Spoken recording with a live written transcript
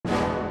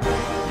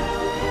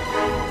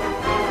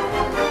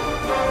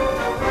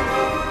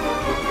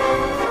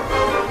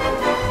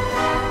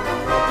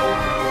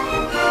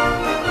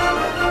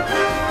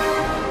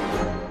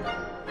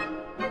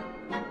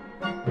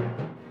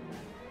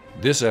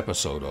This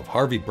episode of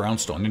Harvey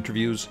Brownstone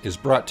Interviews is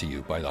brought to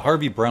you by the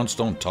Harvey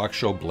Brownstone Talk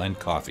Show Blend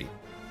Coffee,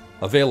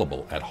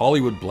 available at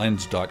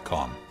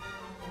hollywoodblends.com.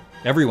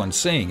 Everyone's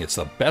saying it's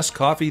the best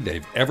coffee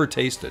they've ever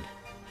tasted.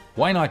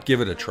 Why not give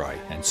it a try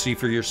and see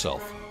for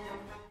yourself?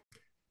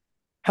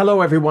 Hello,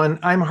 everyone.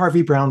 I'm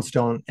Harvey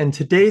Brownstone, and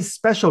today's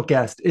special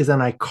guest is an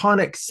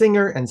iconic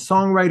singer and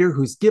songwriter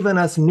who's given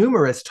us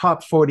numerous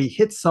top 40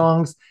 hit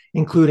songs,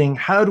 including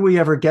How Do We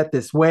Ever Get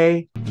This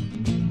Way?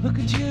 Look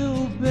at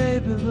you,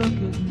 baby, look at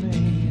me.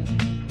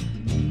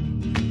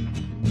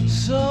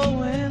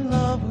 So in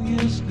love we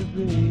used to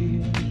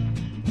be.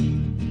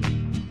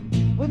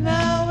 But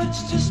now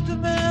it's just a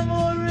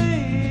memory.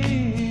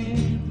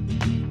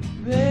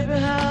 Baby,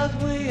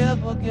 how'd we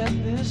ever get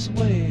this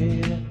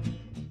way?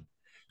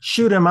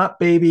 Shoot 'em up,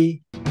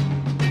 baby.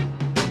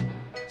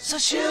 So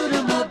shoot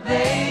 'em up,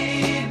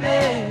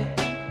 baby.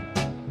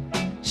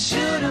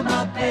 Shoot 'em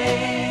up,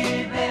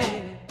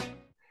 baby.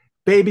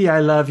 Baby,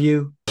 I Love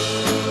You.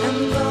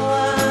 And though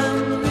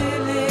I'm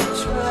really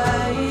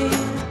trying,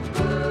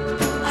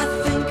 I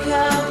think I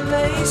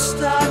may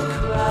start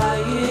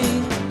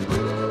crying.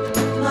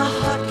 My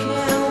heart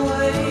can't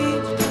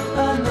wait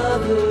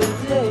another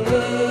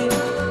day.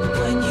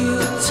 When you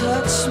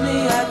touch me,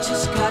 I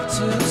just got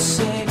to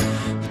say,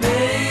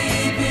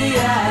 baby,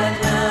 I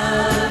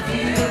love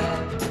you.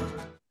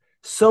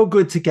 So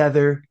Good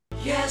Together.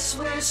 Yes,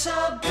 we're so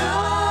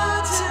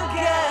good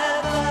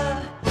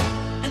together.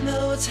 I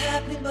know it's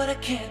happening, but I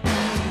can't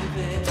believe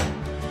it.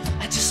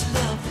 I just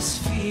love this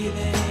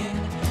feeling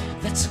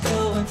that's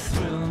going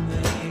through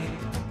me.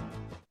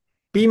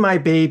 Be My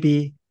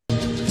Baby.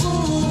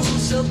 Ooh,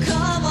 so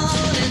come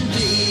on and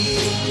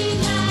be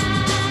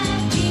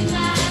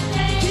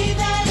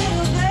that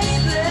little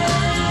baby.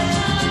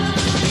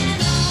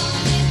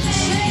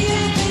 Say you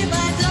be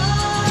my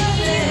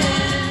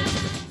darling.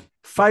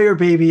 Fire,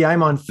 Baby,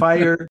 I'm on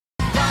Fire.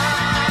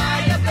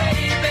 Fire,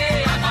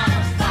 baby, I'm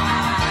on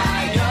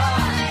fire.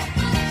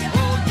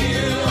 Oh,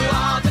 you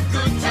are the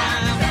good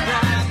times that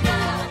I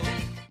know.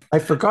 I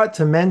forgot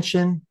to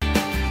mention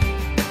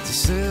To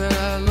say that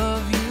I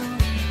love you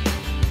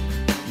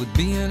would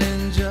be an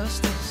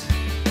injustice.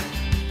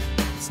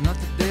 It's not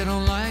that they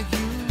don't like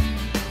you,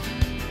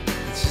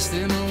 it's just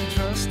they don't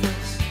trust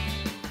us.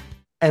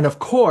 and of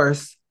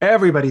course,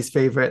 everybody's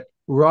favorite,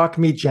 Rock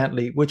Me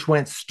Gently, which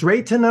went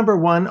straight to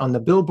 #1 on the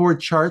Billboard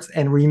charts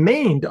and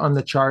remained on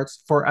the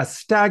charts for a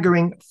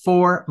staggering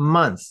 4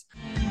 months.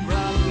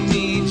 Rock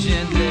me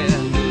gently,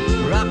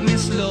 rock me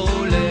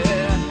slowly,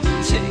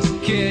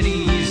 take it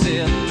easy.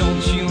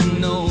 Don't you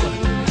know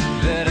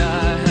that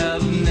I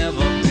have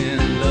never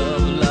been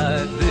loved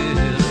like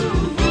this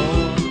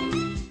before?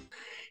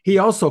 He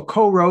also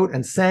co-wrote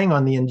and sang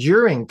on the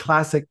enduring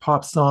classic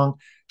pop song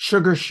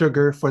Sugar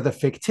Sugar for the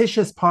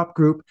fictitious pop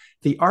group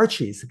the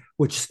Archies,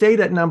 which stayed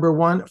at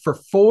 #1 for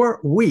 4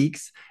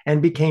 weeks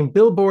and became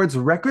Billboard's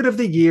Record of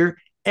the Year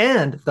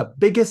and the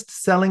biggest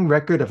selling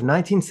record of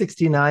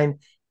 1969,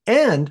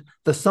 and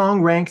the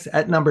song ranks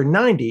at number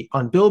 90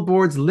 on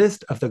Billboard's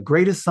list of the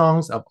greatest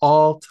songs of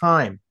all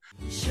time.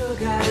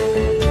 Sugar,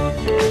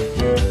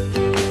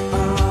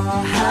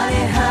 oh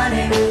honey,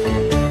 honey,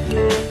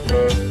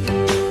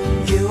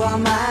 you are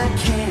my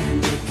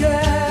candy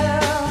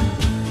girl,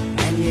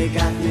 and you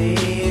got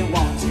me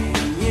wanting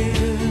you.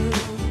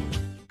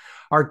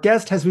 Our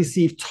guest has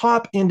received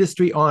top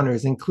industry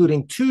honors,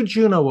 including 2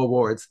 Juno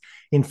Awards.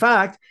 In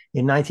fact,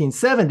 in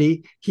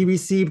 1970, he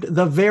received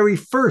the very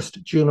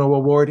first Juno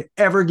Award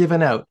ever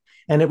given out,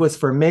 and it was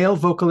for Male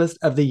Vocalist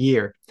of the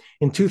Year.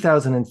 In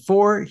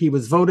 2004, he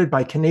was voted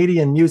by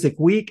Canadian Music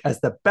Week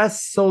as the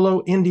Best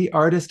Solo Indie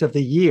Artist of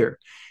the Year.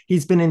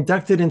 He's been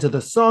inducted into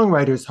the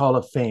Songwriters Hall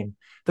of Fame,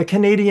 the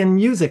Canadian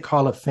Music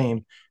Hall of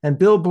Fame, and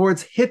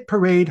Billboard's Hit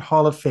Parade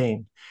Hall of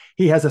Fame.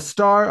 He has a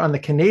star on the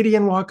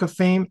Canadian Walk of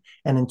Fame,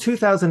 and in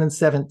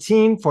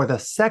 2017, for the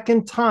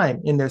second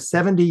time in their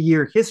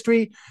 70-year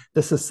history,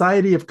 the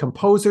Society of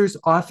Composers,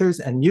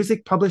 Authors, and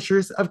Music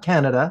Publishers of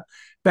Canada,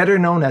 better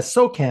known as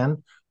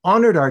SOCAN,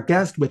 honored our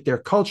guest with their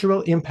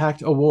Cultural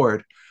Impact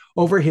Award.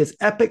 Over his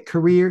epic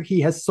career, he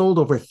has sold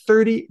over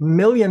 30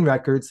 million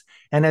records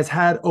and has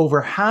had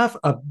over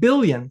 500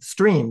 million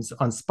streams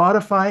on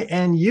Spotify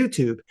and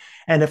YouTube.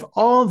 And if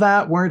all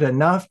that weren't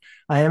enough,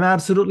 I am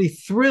absolutely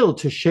thrilled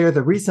to share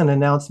the recent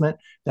announcement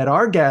that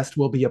our guest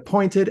will be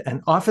appointed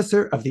an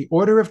Officer of the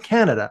Order of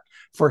Canada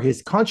for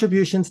his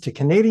contributions to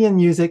Canadian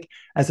music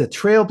as a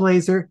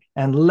trailblazer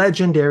and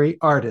legendary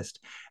artist.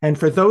 And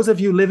for those of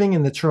you living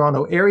in the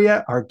Toronto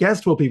area, our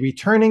guest will be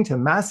returning to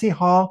Massey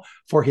Hall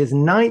for his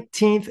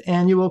 19th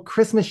annual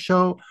Christmas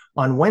show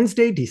on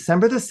Wednesday,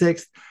 December the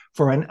 6th,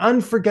 for an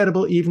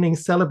unforgettable evening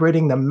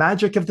celebrating the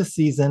magic of the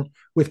season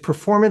with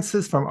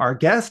performances from our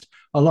guest,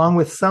 along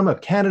with some of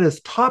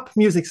Canada's top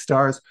music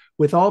stars,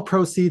 with all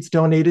proceeds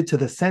donated to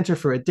the Centre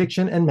for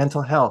Addiction and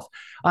Mental Health.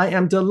 I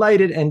am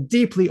delighted and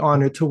deeply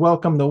honored to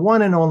welcome the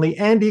one and only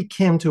Andy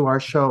Kim to our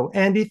show.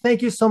 Andy,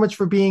 thank you so much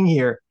for being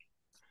here.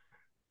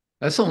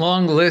 That's a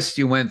long list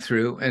you went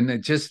through, and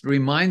it just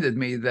reminded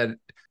me that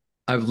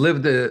I've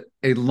lived a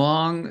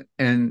long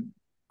and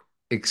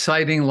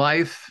exciting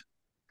life.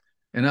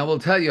 And I will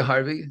tell you,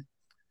 Harvey,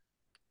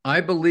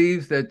 I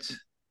believe that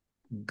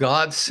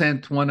God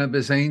sent one of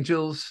his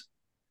angels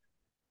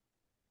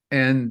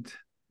and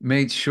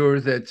made sure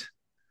that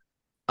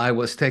I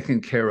was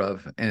taken care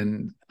of.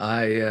 And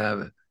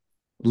I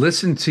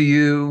listened to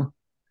you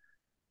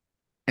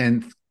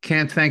and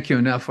can't thank you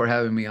enough for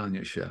having me on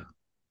your show.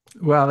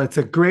 Well, it's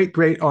a great,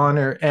 great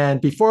honor. And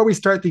before we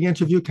start the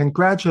interview,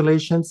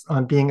 congratulations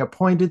on being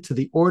appointed to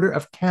the Order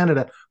of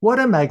Canada. What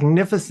a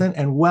magnificent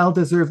and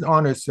well-deserved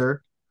honor,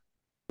 sir.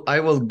 I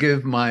will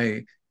give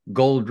my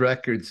gold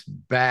records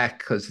back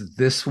because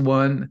this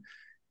one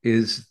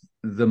is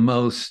the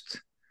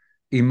most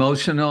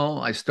emotional.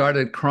 I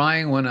started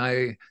crying when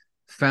I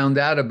found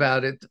out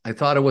about it. I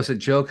thought it was a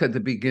joke at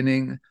the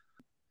beginning.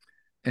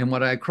 And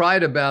what I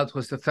cried about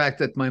was the fact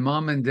that my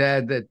mom and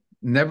dad that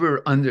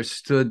never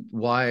understood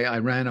why I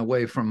ran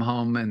away from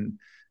home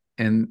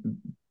and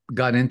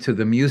got into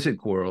the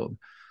music world.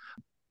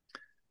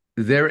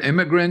 They're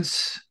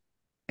immigrants,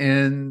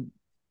 and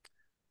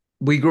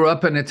we grew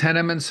up in the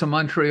tenements of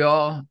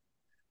Montreal,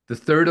 the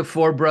third of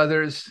four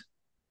brothers,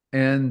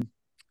 and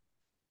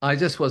I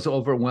just was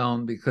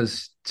overwhelmed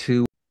because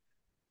to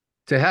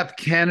have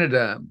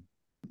Canada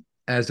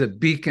as a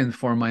beacon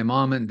for my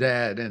mom and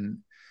dad,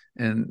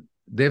 and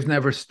they've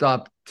never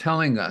stopped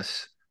telling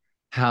us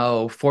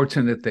how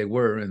fortunate they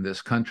were in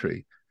this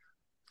country.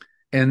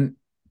 And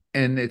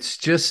it's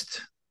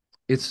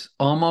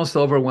almost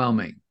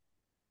overwhelming,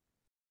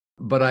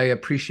 but I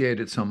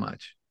appreciate it so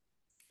much.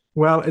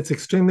 Well, it's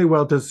extremely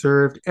well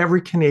deserved.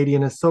 Every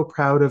Canadian is so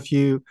proud of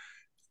you.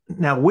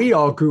 Now, we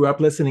all grew up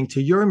listening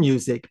to your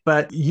music,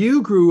 but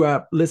you grew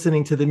up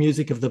listening to the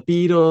music of the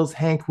Beatles,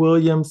 Hank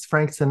Williams,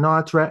 Frank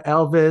Sinatra,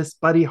 Elvis,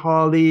 Buddy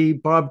Holly,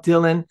 Bob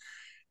Dylan.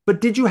 But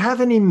did you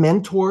have any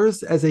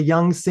mentors as a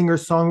young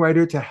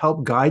singer-songwriter to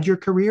help guide your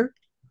career?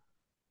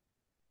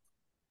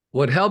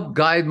 What helped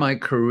guide my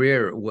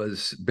career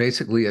was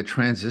basically a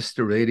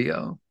transistor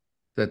radio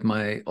that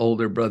my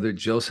older brother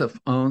Joseph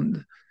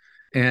owned.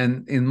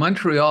 And in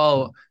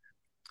Montreal,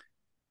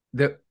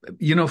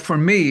 for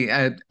me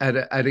at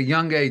a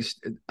young age,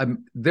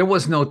 there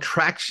was no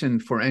traction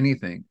for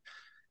anything.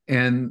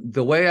 And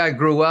the way I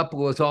grew up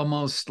was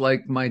almost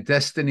like my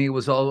destiny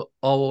was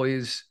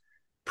always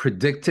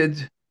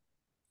predicted.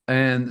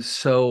 And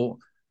so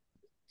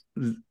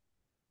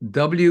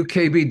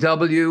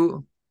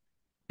WKBW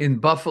in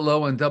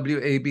Buffalo and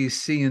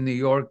WABC in New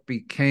York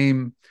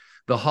became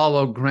the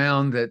hollow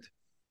ground that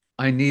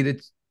I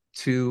needed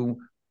to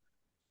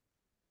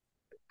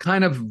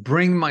kind of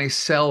bring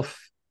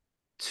myself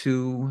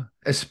to,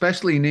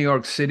 especially New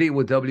York City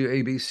with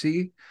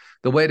WABC,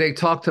 the way they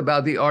talked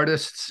about the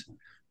artists,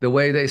 the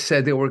way they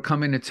said they were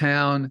coming to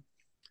town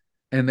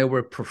and they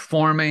were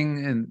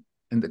performing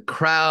and the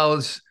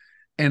crowds.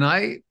 And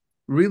I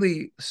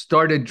really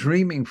started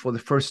dreaming for the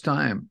first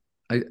time.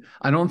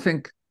 I don't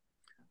think,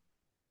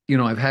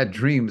 I've had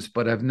dreams,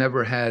 but I've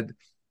never had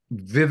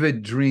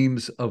vivid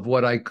dreams of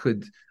what I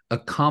could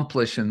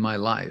accomplish in my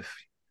life.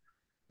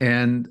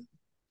 And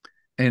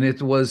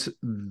it was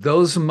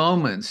those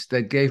moments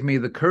that gave me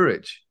the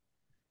courage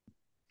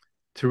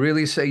to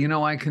really say,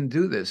 I can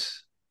do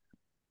this.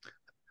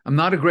 I'm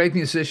not a great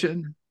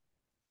musician.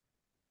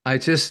 I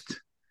just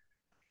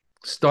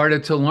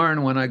started to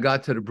learn when I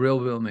got to the Brill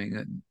Building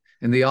and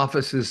in the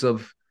offices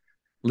of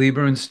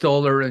Lieber and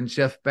Stoller and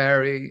Jeff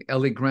Barry,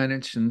 Ellie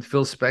Greenwich and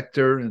Phil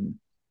Spector and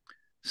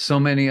so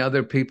many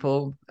other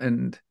people.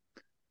 And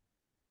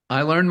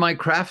I learned my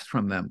craft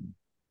from them.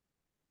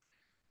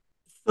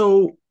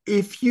 So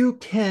if you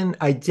can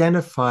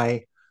identify,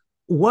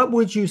 what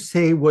would you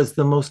say was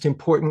the most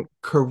important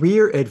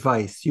career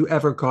advice you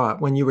ever got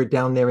when you were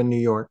down there in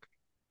New York?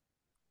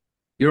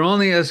 You're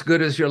only as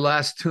good as your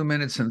last 2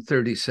 minutes and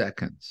 30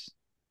 seconds.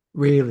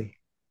 Really?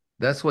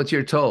 That's what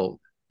you're told.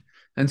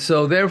 And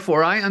so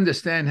therefore, I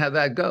understand how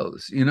that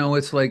goes.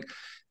 It's like,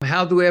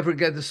 How Do We Ever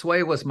Get This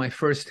Way was my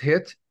first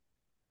hit.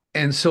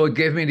 And so it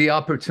gave me the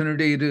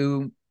opportunity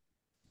to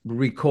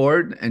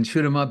record, and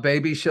Shoot 'Em Up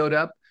Baby showed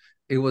up.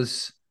 It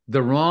was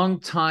the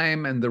wrong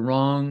time and the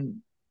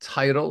wrong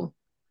title.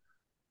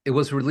 It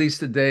was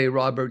released the day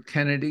Robert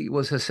Kennedy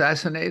was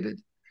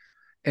assassinated.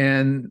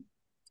 And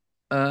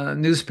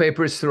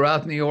newspapers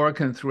throughout New York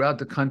and throughout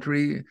the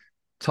country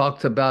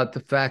talked about the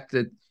fact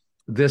that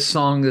this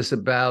song is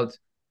about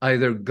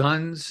either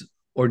guns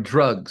or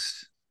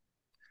drugs.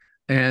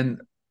 And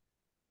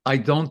I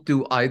don't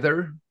do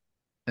either.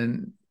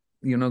 And,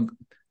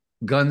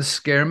 guns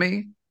scare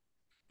me.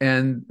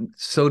 And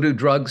so do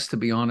drugs, to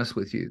be honest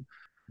with you.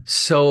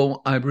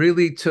 So I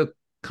really took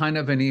kind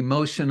of an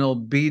emotional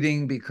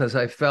beating because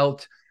I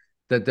felt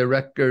that the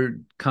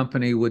record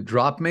company would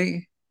drop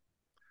me.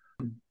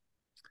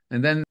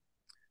 And then,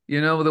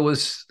 there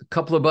was a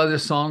couple of other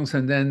songs,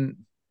 and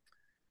then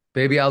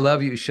Baby I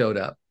Love You showed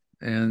up.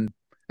 And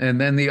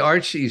then the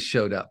Archies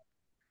showed up.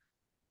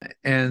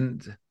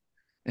 And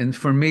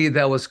for me,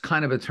 that was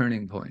kind of a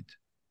turning point.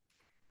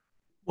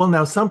 Well,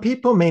 now, some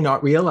people may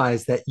not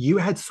realize that you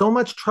had so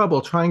much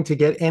trouble trying to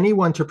get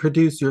anyone to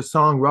produce your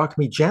song, Rock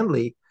Me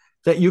Gently,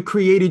 that you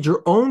created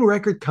your own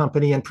record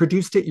company and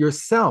produced it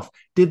yourself.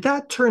 Did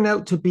that turn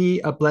out to be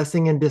a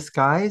blessing in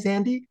disguise,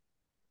 Andy?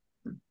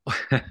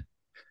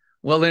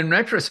 Well, in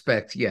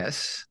retrospect,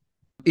 yes,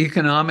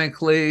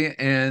 economically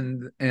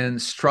and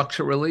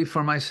structurally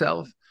for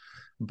myself.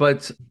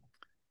 But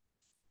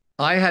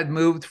I had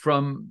moved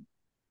from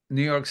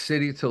New York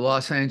City to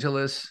Los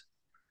Angeles,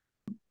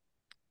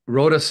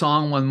 wrote a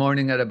song one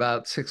morning at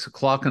about 6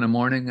 o'clock in the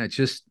morning.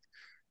 It's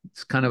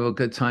kind of a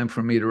good time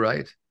for me to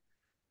write.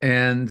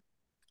 And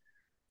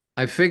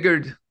I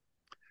figured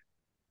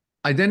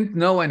I didn't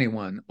know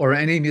anyone or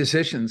any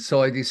musicians,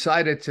 so I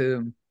decided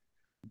to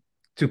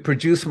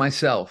produce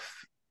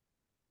myself,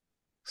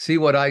 see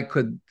what I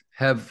could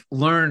have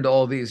learned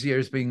all these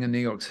years being in New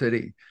York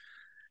City.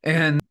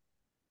 And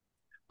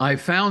I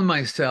found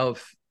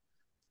myself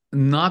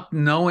not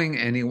knowing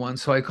anyone.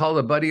 So I called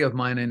a buddy of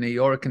mine in New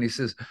York and he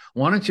says,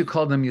 why don't you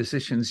call the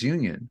Musicians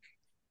Union?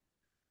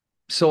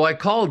 So I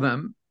called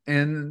them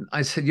and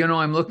I said,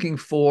 I'm looking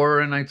for,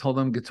 and I told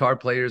them guitar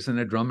players and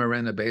a drummer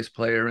and a bass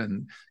player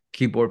and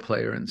keyboard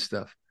player and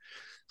stuff.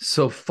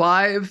 So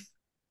five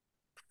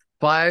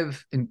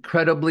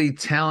incredibly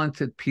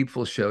talented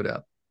people showed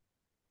up.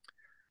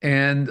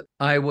 And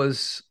I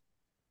was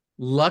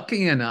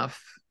lucky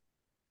enough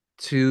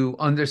to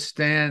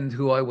understand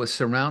who I was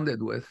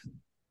surrounded with.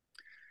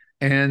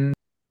 And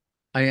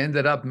I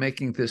ended up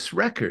making this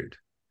record.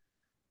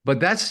 But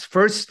that's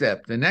first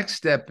step. The next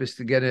step is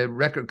to get a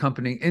record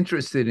company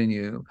interested in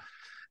you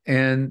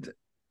and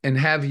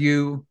have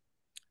you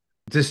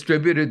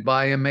distributed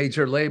by a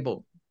major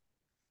label.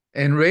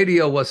 And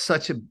radio was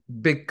such a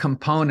big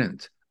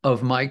component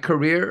of my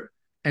career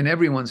and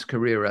everyone's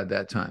career at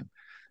that time.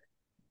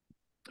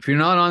 If you're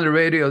not on the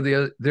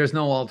radio, there's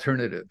no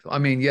alternative. I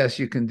mean, yes,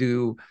 you can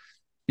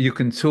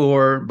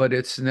tour, but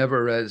it's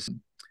never as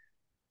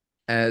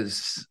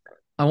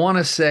I want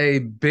to say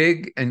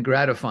big and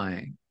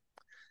gratifying.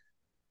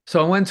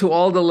 So I went to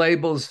all the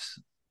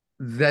labels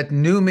that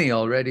knew me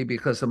already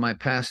because of my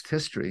past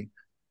history,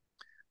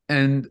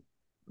 and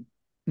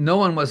no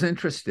one was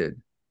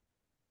interested.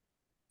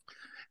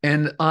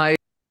 And I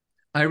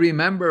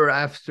remember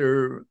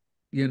after,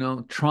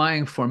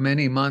 trying for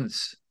many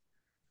months,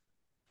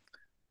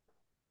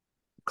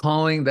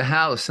 calling the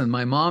house, and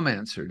my mom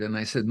answered. And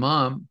I said,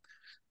 Mom,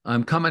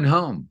 I'm coming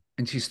home.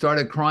 And she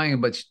started crying,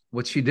 but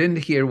what she didn't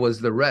hear was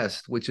the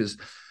rest, which is,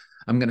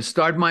 I'm going to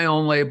start my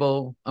own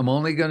label. I'm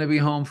only going to be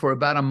home for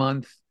about a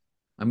month.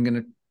 I'm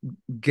going to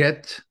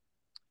get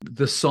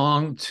the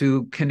song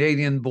to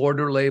Canadian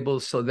border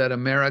labels so that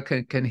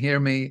America can hear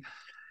me.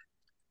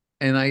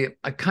 And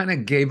I kind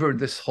of gave her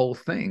this whole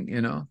thing,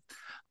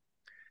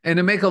 And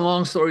to make a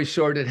long story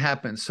short, it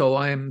happened. So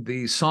I am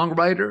the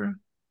songwriter,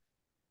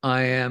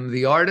 I am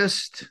the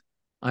artist,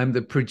 I'm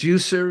the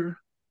producer,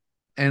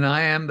 and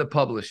I am the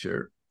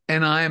publisher,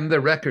 and I am the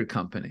record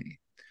company.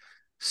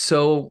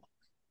 So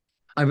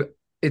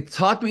it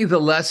taught me the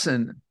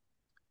lesson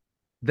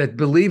that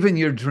believe in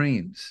your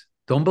dreams.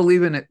 Don't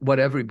believe in what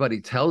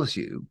everybody tells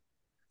you.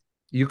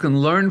 You can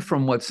learn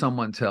from what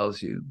someone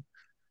tells you,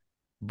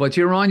 but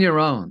you're on your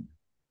own.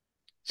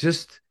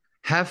 Just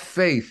have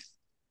faith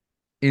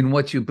in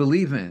what you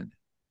believe in.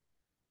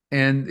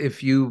 And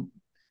if you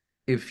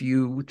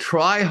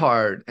try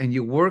hard and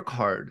you work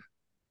hard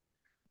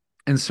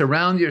and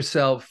surround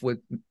yourself with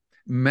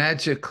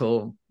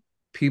magical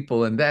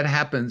people, and that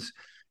happens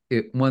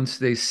once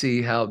they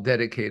see how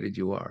dedicated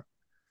you are.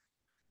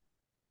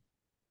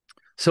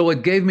 So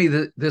it gave me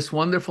this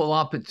wonderful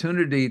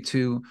opportunity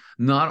to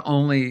not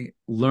only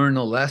learn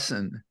a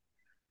lesson,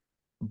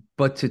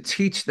 but to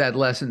teach that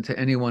lesson to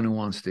anyone who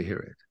wants to hear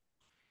it.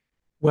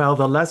 Well,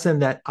 the lesson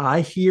that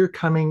I hear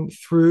coming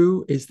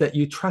through is that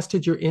you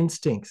trusted your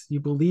instincts. You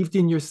believed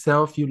in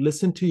yourself. You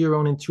listened to your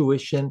own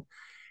intuition.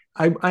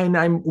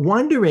 I'm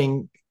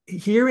wondering,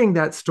 hearing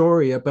that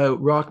story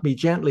about Rock Me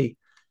Gently,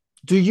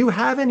 do you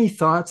have any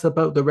thoughts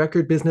about the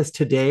record business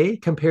today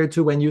compared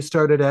to when you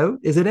started out?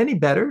 Is it any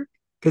better?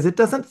 Because it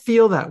doesn't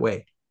feel that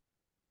way.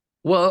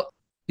 Well,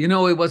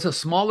 it was a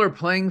smaller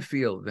playing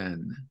field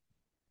then.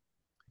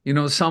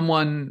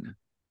 Someone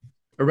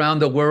around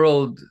the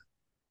world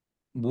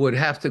would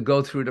have to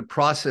go through the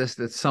process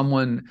that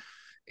someone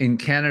in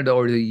Canada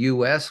or the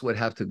US would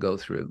have to go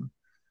through.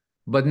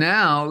 But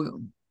now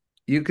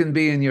you can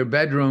be in your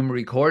bedroom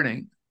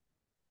recording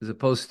as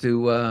opposed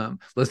to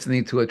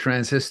listening to a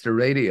transistor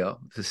radio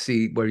to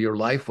see where your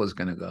life was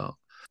going to go.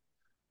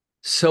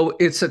 So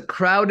it's a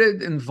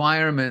crowded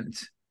environment,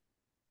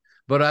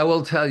 but I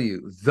will tell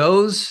you,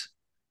 those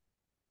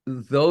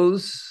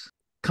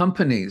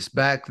companies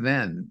back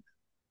then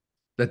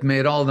that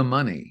made all the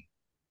money,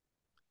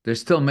 they're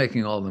still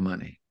making all the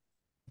money.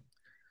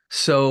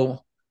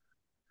 So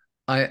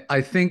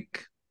I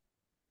think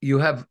you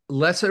have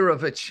lesser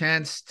of a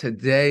chance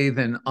today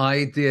than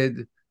I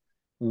did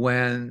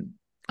when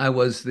I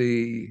was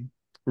the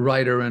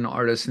writer and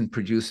artist and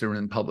producer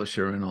and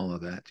publisher and all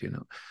of that.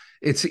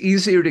 It's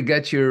easier to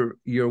get your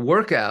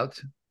work out,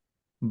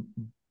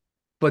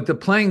 but the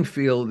playing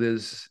field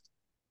is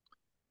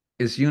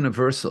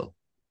universal.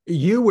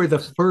 You were the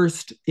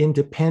first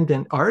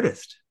independent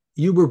artist.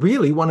 You were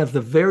really one of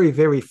the very,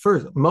 very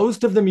first.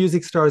 Most of the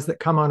music stars that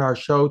come on our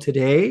show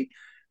today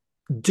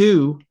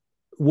do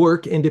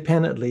work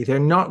independently. They're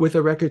not with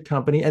a record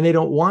company and they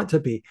don't want to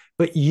be.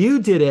 But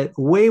you did it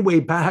way, way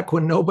back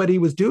when nobody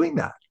was doing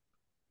that.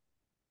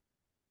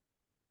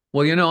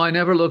 Well, I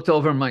never looked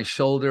over my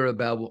shoulder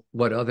about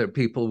what other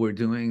people were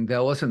doing.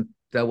 That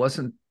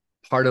wasn't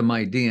part of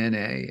my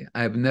DNA.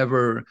 I've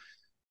never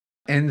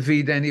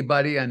envied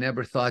anybody. I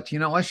never thought,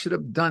 I should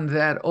have done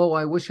that. Oh,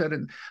 I wish I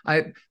didn't.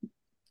 I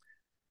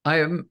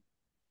am.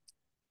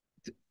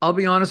 I'll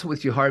be honest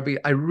with you,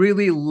 Harvey. I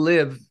really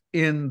live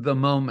in the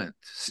moment,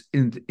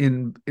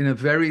 in a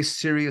very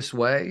serious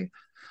way.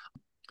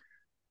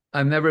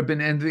 I've never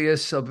been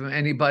envious of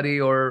anybody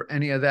or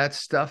any of that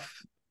stuff.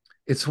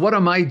 It's what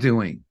am I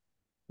doing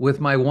with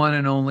my one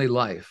and only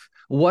life?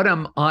 What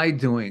am I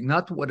doing?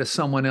 Not what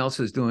someone else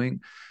is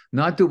doing.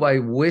 Not do I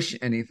wish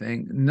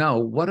anything. No,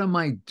 what am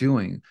I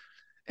doing?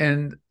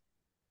 And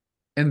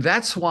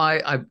that's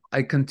why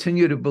I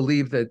continue to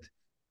believe that,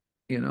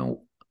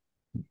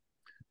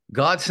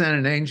 God sent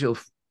an angel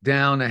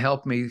down to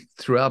help me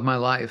throughout my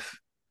life.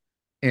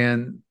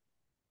 And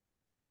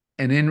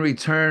in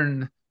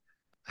return,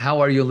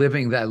 how are you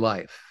living that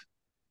life?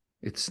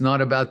 It's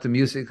not about the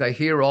music. I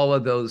hear all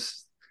of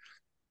those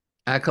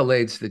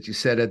accolades that you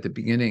said at the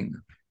beginning,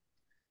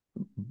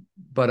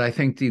 but I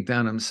think deep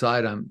down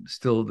inside, I'm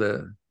still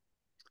the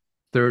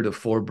third of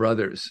four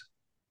brothers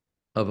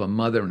of a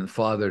mother and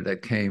father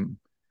that came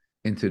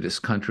into this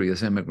country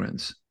as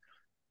immigrants.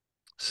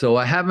 So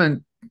I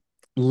haven't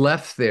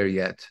left there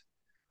yet.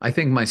 I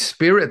think my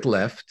spirit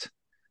left,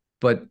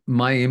 but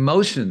my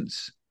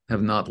emotions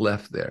have not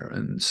left there.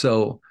 And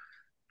so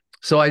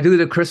I do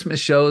the Christmas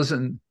shows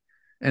and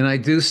I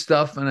do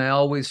stuff, and I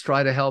always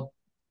try to help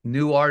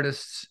new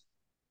artists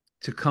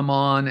to come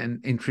on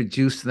and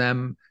introduce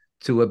them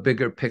to a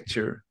bigger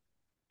picture.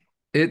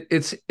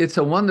 It's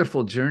a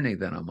wonderful journey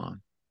that I'm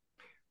on.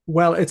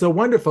 Well, it's a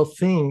wonderful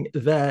thing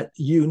that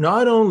you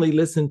not only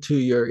listen to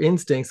your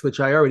instincts, which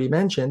I already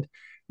mentioned,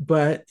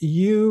 but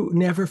you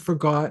never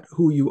forgot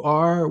who you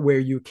are, where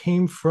you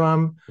came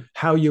from,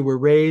 how you were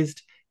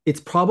raised. It's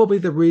probably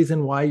the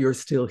reason why you're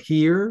still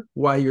here,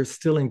 why you're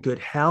still in good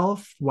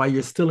health, why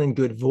you're still in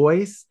good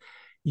voice.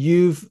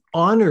 You've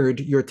honored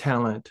your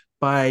talent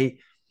by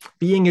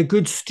being a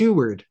good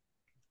steward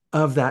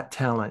of that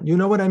talent. You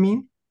know what I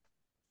mean?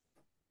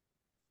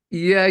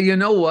 Yeah, you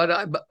know what?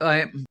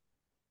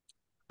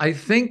 I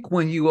think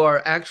when you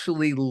are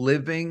actually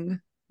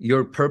living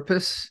your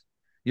purpose,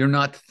 you're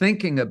not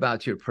thinking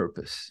about your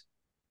purpose.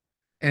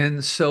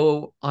 And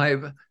so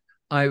I've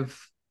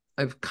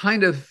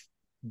kind of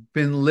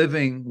been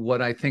living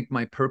what I think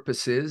my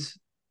purpose is,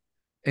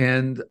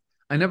 and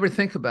I never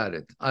think about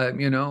it.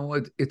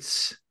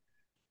 It's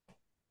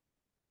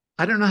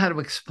I don't know how to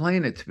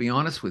explain it, to be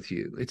honest with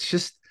you. It's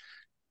just,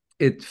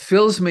 it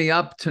fills me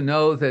up to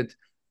know that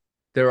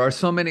there are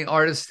so many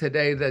artists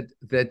today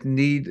that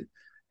need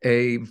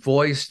a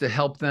voice to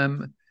help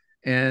them.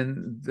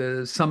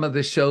 And some of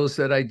the shows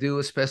that I do,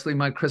 especially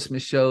my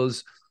Christmas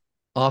shows,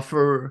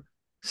 offer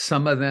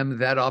some of them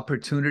that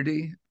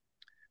opportunity.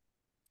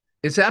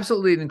 It's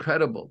absolutely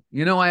incredible.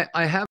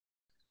 I have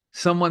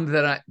someone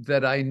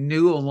that I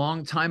knew a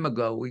long time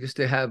ago. We used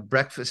to have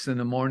breakfast in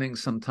the morning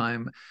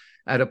sometime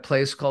at a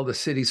place called the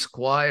City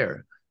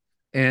Squire,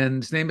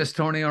 and his name is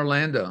Tony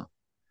Orlando.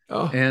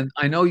 Oh, And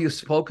I know you've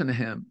spoken to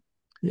him.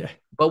 yeah.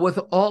 But with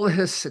all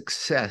his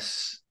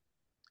success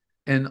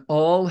and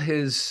all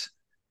his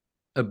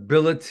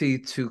ability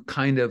to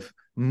kind of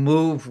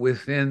move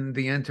within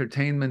the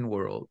entertainment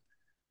world,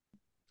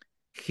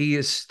 he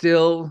is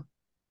still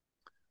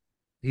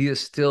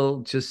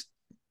just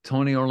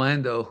Tony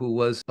Orlando, who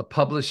was a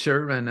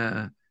publisher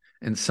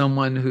and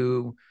someone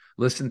who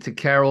listened to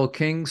Carole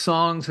King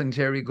songs and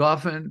Jerry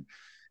Goffin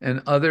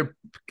and other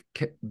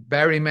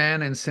Barry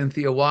Mann and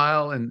Cynthia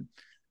Weil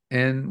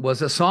and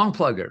was a song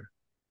plugger.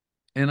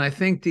 And I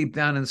think deep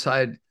down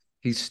inside,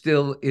 he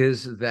still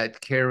is that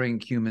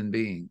caring human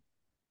being.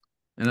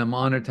 And I'm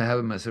honored to have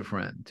him as a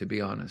friend, to be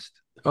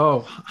honest.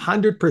 Oh,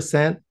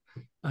 100%.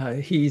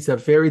 He's a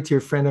very dear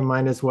friend of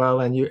mine as well.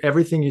 And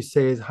everything you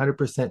say is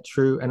 100%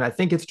 true. And I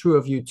think it's true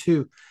of you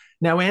too.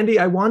 Now, Andy,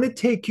 I want to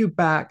take you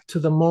back to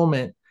the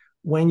moment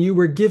when you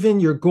were given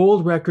your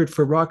gold record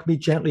for Rock Me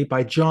Gently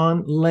by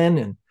John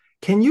Lennon.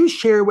 Can you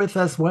share with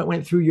us what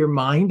went through your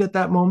mind at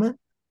that moment?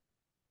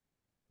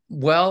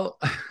 Well,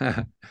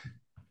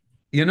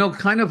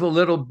 kind of a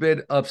little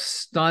bit of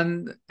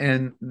stunned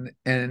and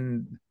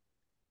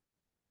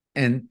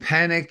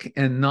panic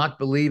and not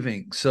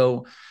believing.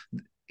 So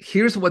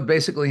here's what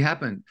basically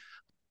happened.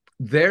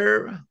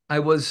 There I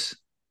was,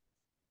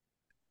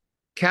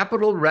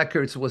 Capitol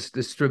Records was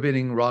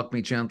distributing Rock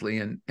Me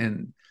Gently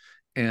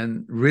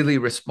and really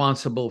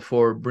responsible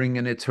for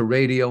bringing it to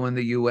radio in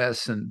the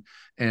US and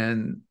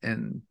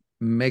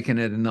making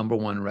it a number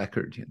one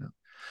record.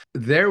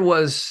 There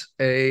was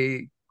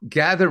a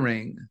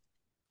gathering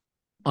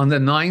on the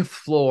 9th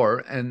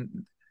floor,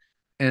 and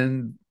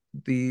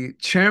the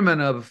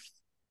chairman of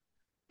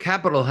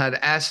Capitol had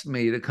asked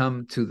me to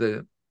come to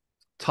the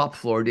top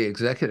floor, the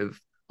executive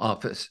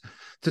office,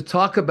 to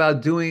talk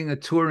about doing a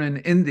tour in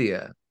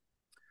India,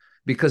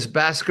 because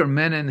Bhaskar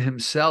Menon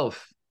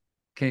himself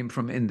came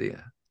from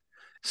India.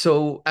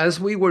 So as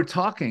we were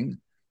talking,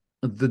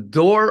 the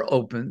door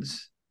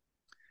opens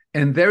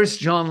and there's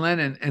John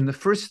Lennon. And the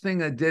first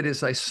thing I did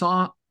is I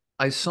saw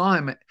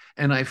him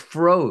and I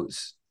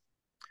froze.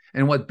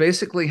 And what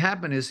basically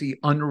happened is he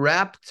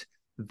unwrapped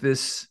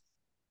this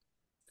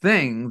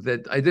thing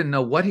that I didn't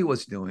know what he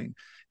was doing.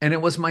 And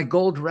it was my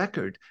gold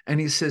record. And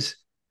he says,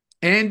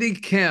 "Andy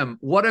Kim,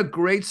 what a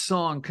great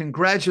song.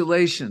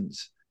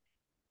 Congratulations."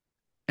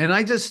 And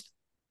I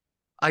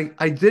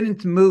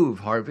didn't move,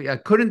 Harvey. I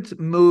couldn't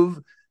move,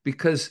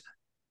 because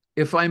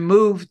if I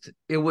moved,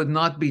 it would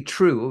not be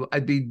true.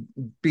 I'd be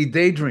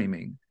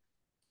daydreaming.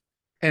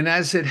 And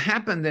as it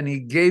happened, and he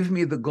gave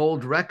me the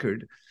gold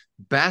record,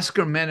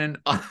 Bhaskar Menon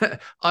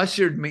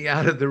ushered me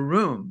out of the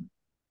room.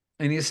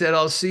 And he said,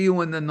 "I'll see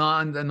you in the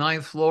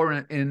ninth floor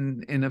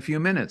in a few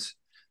minutes."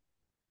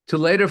 To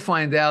later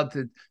find out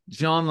that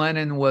John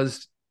Lennon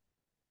was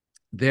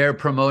there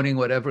promoting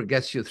Whatever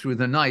Gets You Through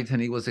the Night,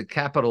 and he was at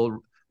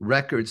Capitol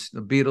Records.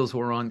 The Beatles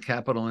were on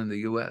Capitol in the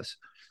US.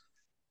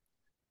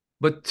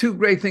 But two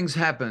great things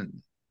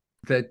happened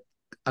that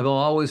I will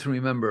always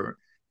remember.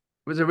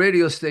 There was a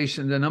radio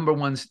station, the number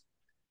one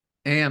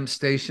AM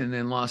station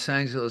in Los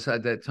Angeles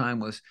at that time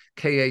was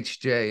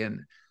KHJ.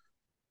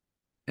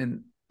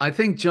 And I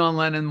think John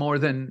Lennon, more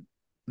than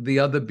the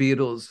other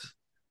Beatles,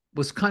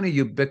 was kind of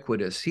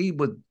ubiquitous. He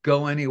would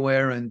go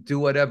anywhere and do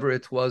whatever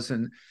it was,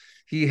 and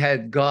he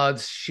had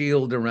God's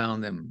shield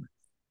around him.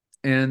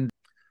 And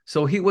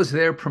so he was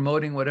there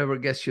promoting Whatever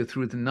Gets You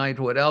Through the Night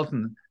with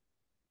Elton.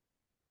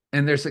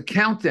 And there's a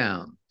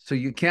countdown. So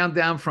you count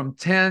down from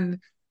 10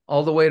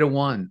 all the way to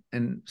 1.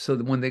 And so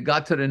when they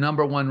got to the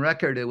number one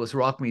record, it was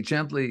Rock Me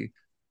Gently.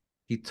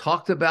 He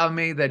talked about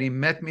me, that he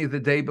met me the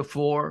day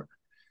before.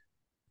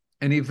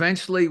 And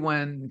eventually,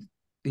 when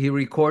he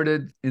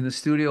recorded in the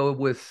studio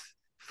with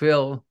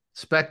Phil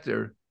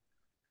Spector,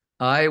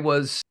 I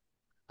was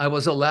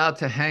allowed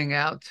to hang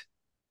out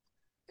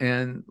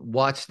and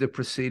watch the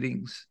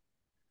proceedings.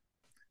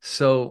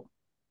 So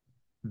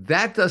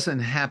that doesn't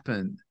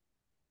happen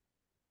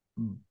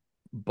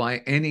by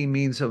any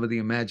means of the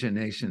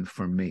imagination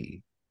for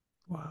me.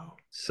 Wow.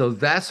 So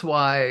that's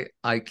why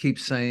I keep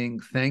saying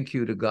thank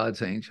you to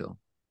God's angel.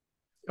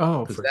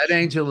 Oh, because for that sure.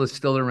 angel is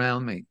still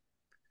around me.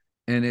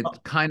 And it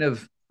kind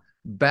of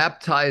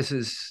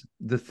baptizes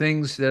the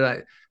things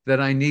that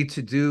I need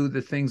to do,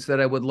 the things that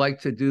I would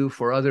like to do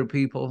for other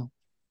people,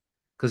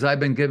 because I've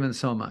been given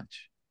so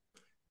much.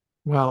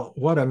 Well,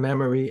 what a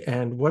memory,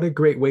 and what a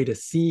great way to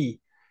see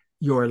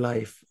your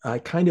life. I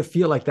kind of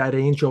feel like that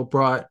angel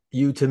brought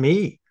you to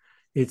me.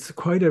 It's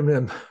quite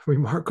a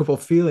remarkable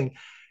feeling.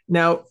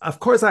 Now, of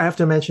course, I have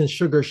to mention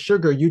Sugar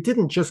Sugar. You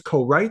didn't just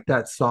co-write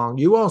that song,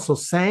 you also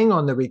sang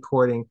on the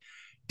recording.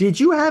 Did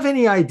you have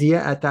any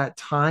idea at that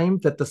time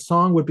that the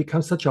song would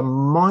become such a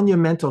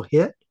monumental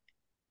hit?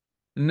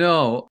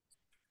 No.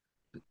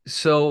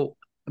 So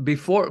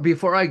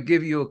before I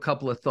give you a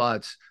couple of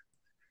thoughts,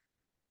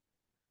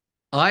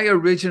 I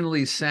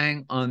originally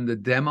sang on the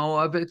demo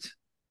of it,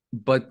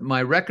 but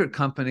my record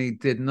company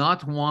did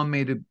not want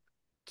me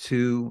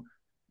to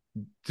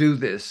do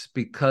this,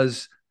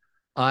 because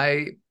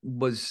I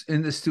was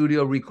in the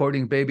studio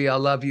recording Baby I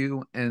Love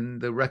You,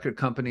 and the record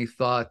company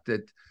thought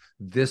that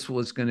this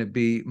was going to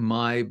be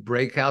my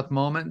breakout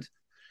moment.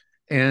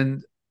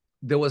 And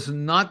there was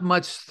not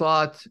much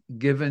thought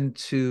given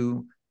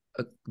to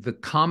the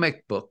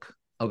comic book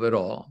of it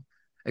all,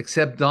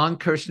 except Don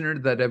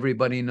Kirshner, that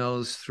everybody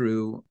knows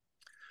through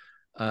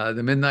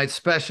the Midnight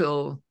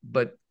Special,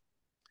 but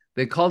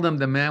they called him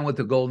the man with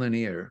the golden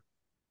ear.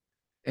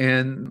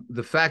 And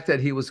the fact that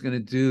he was going to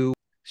do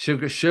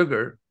Sugar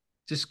Sugar,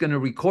 just going to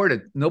record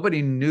it,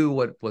 nobody knew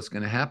what was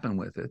going to happen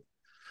with it.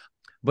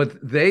 But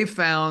they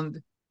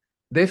found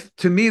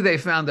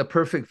a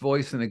perfect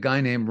voice in a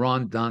guy named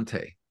Ron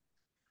Dante.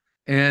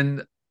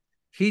 And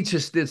he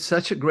just did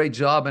such a great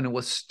job, and it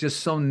was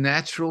just so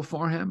natural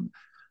for him.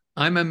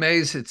 I'm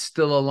amazed it's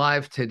still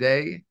alive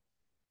today.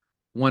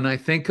 When I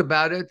think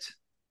about it,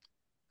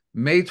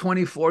 May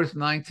 24th,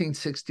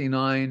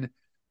 1969,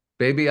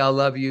 Baby I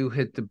Love You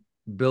hit the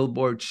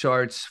Billboard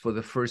charts for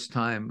the first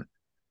time.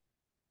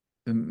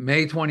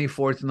 May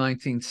 24th,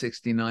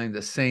 1969,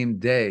 the same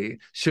day,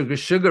 Sugar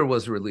Sugar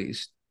was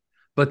released,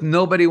 but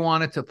nobody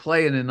wanted to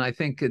play it. And I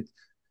think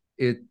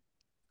it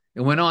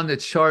went on the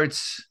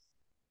charts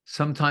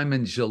sometime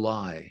in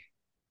July.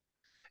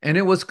 And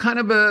it was kind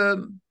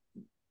of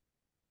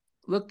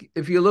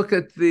if you look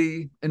at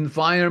the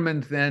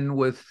environment then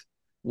with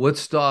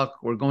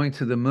Woodstock, we're going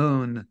to the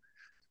moon,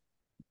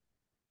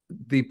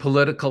 the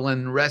political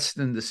unrest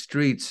in the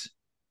streets,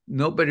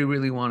 nobody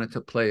really wanted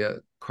to play a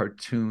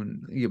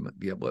cartoon.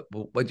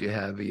 What you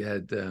have? You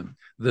had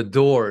the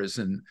Doors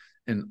and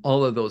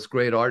all of those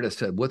great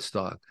artists at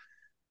Woodstock.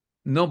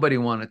 Nobody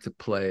wanted to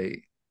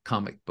play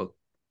comic book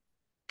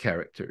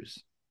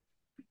characters.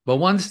 But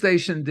one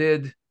station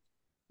did,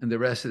 and the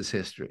rest is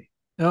history.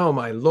 Oh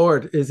my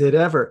Lord, is it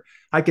ever?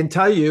 I can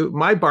tell you,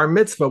 my bar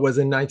mitzvah was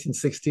in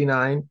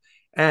 1969.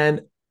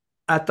 And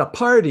at the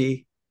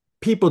party,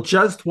 people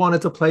just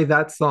wanted to play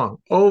that song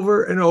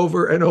over and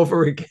over and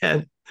over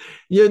again.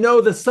 You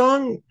know, the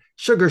song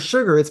Sugar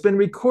Sugar, it's been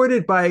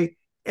recorded by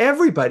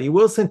everybody: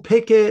 Wilson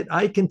Pickett,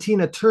 Ike and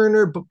Tina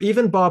Turner,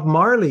 even Bob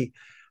Marley.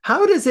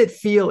 How does it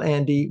feel,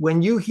 Andy,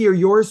 when you hear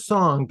your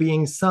song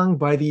being sung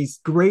by these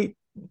great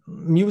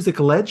music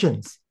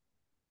legends?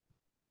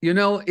 You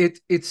know,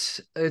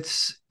 it's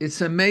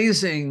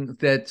amazing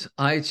that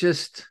I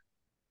just,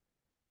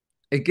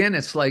 again,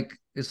 it's like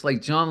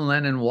John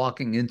Lennon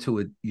walking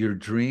into your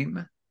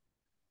dream,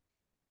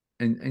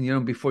 and you know,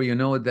 before you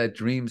know it, that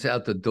dream's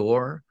out the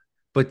door,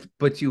 but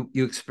you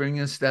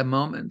experience that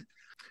moment.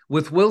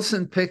 With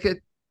Wilson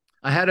Pickett,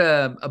 I had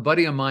a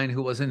buddy of mine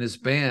who was in his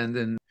band,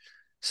 and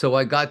so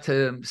I got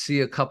to see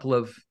a couple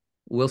of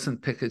Wilson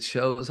Pickett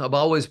shows. I've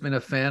always been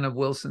a fan of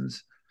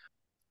Wilson's,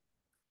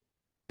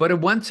 but it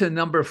went to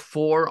number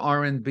 4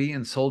 R&B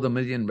and sold 1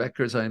 million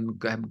records. I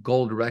have a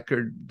gold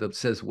record that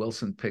says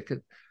Wilson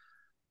Pickett.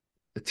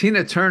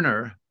 Tina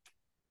Turner,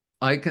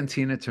 Ike and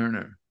Tina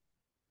Turner.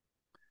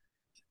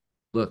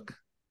 Look,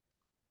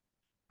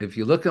 if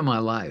you look at my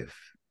life,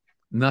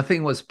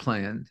 nothing was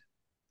planned.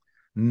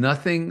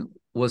 Nothing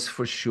was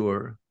for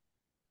sure.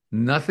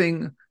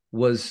 Nothing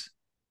was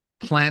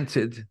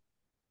planted.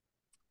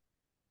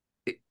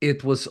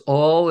 It was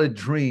all a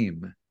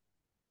dream.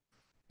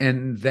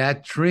 And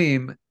that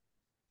dream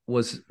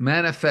was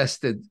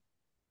manifested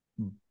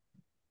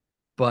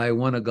by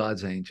one of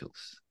God's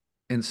angels.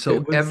 And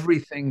so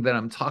everything that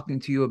I'm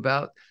talking to you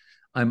about,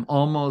 I'm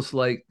almost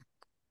like,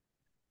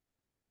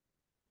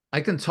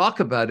 I can talk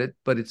about it,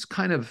 but it's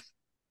kind of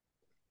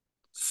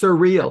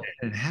surreal.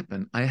 It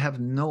happened. I have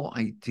no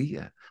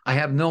idea. I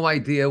have no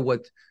idea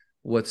what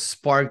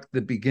sparked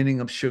the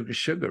beginning of Sugar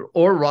Sugar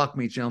or Rock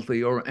Me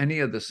Gently or any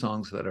of the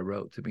songs that I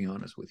wrote, to be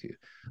honest with you.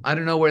 I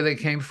don't know where they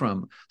came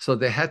from. So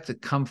they had to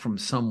come from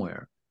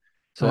somewhere.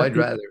 So I'd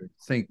rather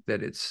think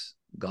that it's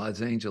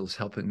God's angels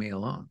helping me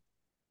along.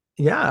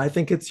 Yeah, I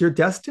think it's your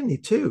destiny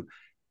too.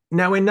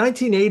 Now, in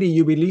 1980,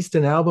 you released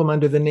an album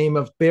under the name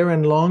of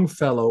Baron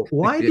Longfellow.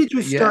 Why did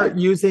you start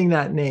using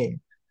that name?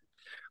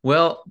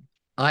 Well,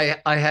 I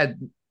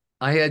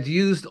had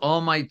used all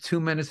my 2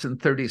 minutes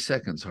and 30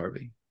 seconds,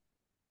 Harvey.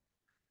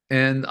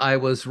 And I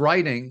was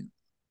writing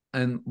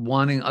and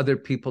wanting other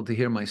people to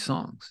hear my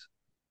songs.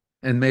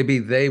 And maybe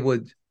they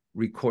would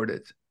record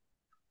it.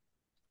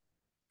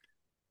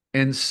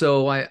 And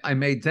so I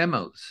made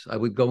demos. I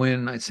would go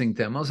in, I'd sing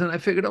demos, and I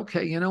figured,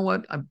 okay, you know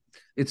what?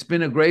 It's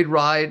been a great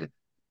ride,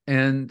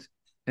 and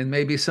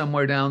maybe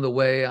somewhere down the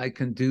way I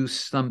can do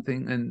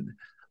something. And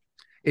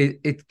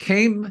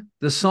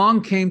the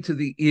song came to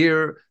the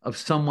ear of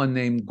someone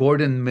named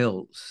Gordon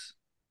Mills.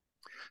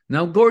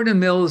 Now, Gordon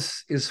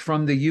Mills is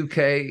from the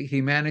UK.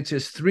 He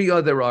manages 3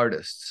 other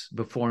artists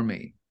before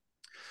me.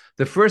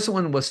 The first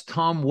one was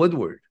Tom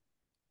Woodward.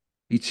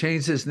 He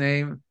changed his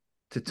name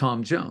to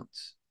Tom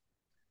Jones.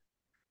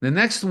 The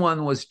next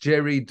one was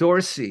Jerry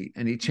Dorsey,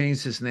 and he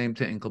changed his name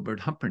to Engelbert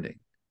Humperdinck.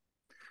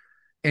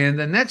 And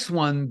the next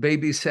one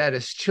babysat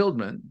his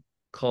children,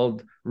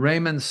 called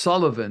Raymond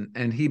Sullivan,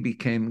 and he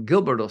became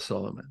Gilbert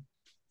O'Sullivan.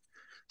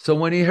 So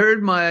when he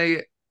heard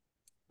my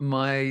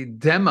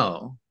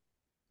demo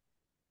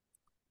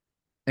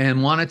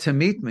and wanted to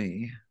meet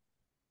me,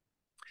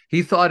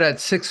 he thought at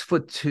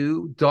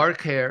 6'2",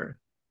 dark hair,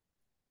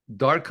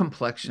 dark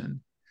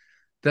complexion,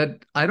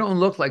 that I don't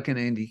look like an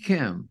Andy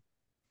Kim.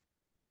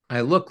 I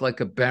look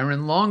like a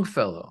Baron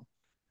Longfellow.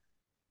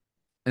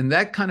 And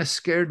that kind of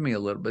scared me a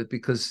little bit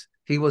because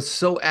he was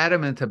so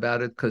adamant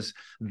about it, because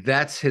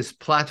that's his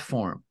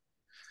platform.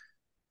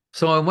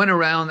 So I went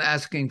around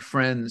asking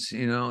friends,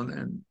 you know,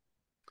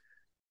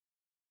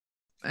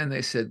 and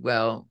they said,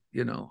 well,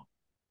 you know,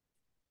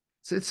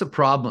 it's a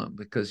problem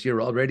because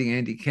you're already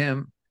Andy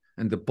Kim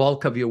and the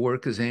bulk of your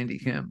work is Andy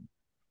Kim.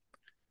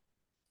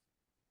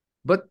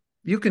 But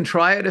you can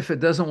try it. If it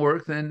doesn't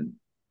work, then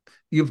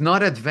you've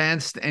not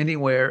advanced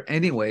anywhere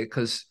anyway,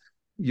 because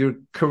your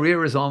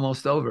career is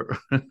almost over,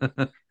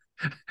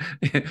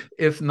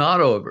 if not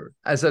over,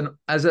 as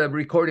a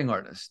recording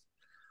artist.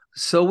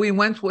 So we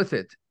went with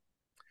it.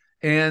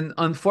 And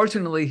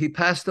unfortunately, he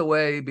passed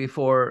away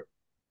before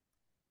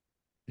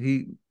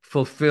he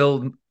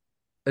fulfilled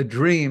a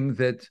dream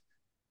that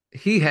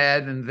he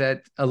had and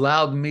that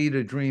allowed me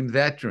to dream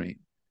that dream.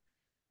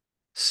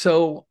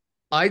 So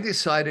I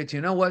decided,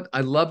 you know what? I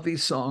love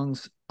these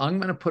songs. I'm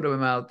going to put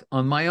them out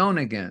on my own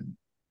again.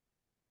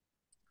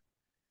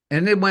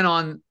 And it went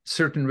on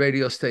certain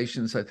radio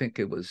stations. I think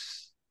it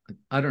was,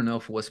 I don't know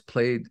if it was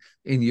played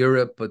in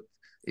Europe, but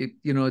it,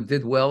 you know, it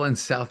did well in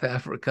South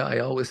Africa. I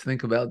always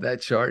think about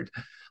that chart.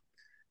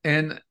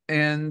 And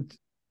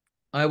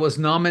I was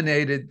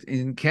nominated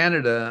in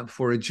Canada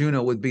for a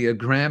Juno, would be a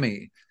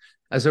Grammy,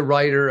 as a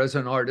writer, as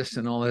an artist,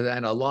 and all of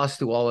that. I lost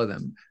to all of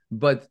them.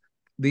 But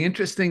the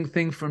interesting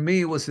thing for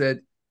me was that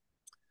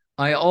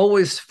I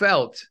always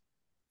felt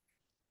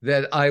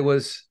that I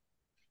was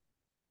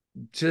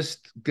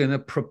just going to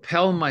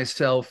propel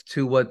myself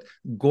to what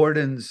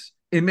Gordon's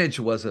image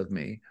was of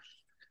me.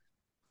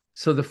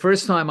 So the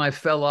first time I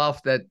fell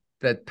off that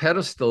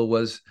pedestal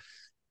was,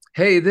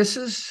 hey, this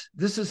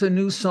is a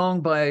new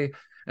song by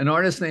an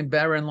artist named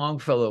Baron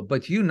Longfellow,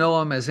 but you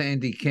know him as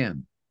Andy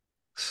Kim.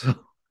 So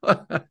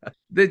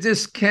they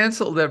just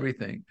canceled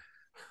everything.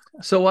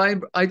 So I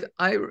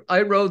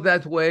rode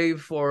that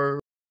wave for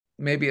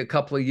maybe a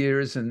couple of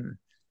years and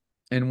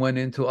went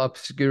into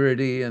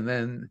obscurity. And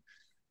then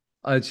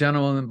a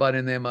gentleman by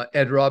the name of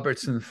Ed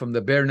Robertson from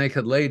the Bare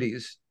Naked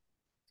Ladies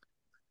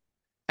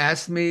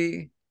asked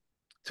me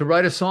to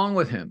write a song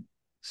with him.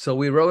 So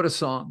we wrote a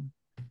song,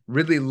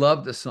 really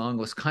loved the song,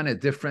 was kind of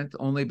different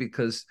only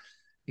because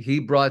he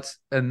brought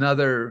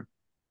another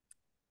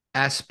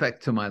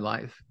aspect to my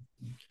life.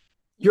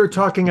 You're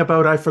talking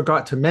about I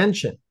Forgot to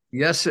Mention.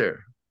 Yes, sir.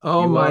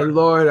 Oh, my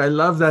Lord. I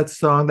love that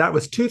song. That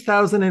was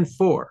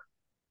 2004.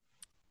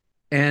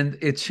 And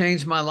it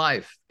changed my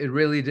life. It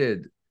really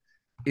did.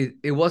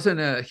 It wasn't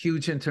a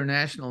huge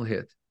international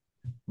hit,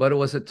 but it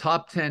was a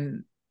top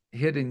 10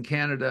 hit in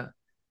Canada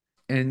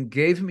and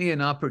gave me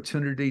an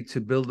opportunity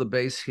to build a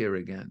base here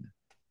again.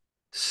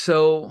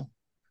 So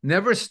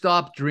never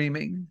stop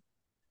dreaming.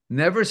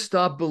 Never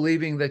stop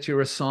believing that you're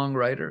a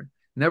songwriter.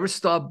 Never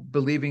stop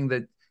believing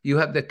that you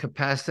have the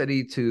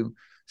capacity to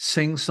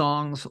sing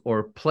songs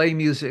or play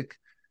music.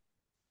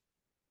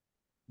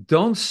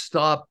 Don't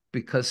stop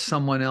because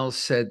someone else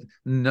said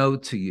no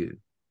to you.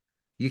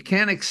 You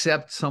can't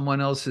accept someone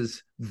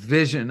else's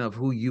vision of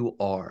who you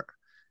are.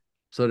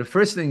 So the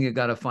first thing you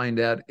got to find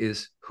out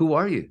is, who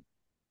are you?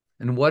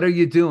 And what are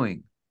you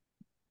doing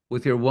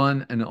with your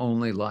one and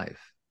only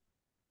life?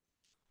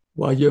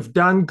 Well, you've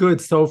done good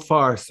so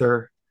far,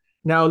 sir.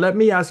 Now, let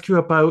me ask you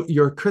about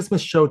your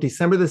Christmas show,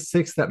 December the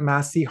 6th at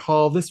Massey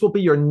Hall. This will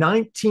be your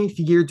 19th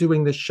year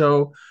doing the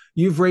show.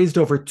 You've raised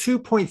over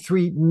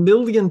 $2.3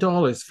 million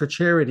for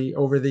charity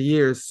over the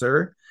years,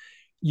 sir.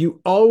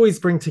 You always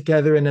bring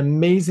together an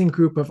amazing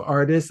group of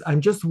artists. I'm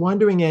just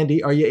wondering,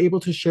 Andy, are you able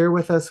to share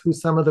with us who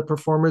some of the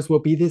performers will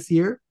be this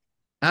year?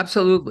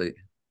 Absolutely.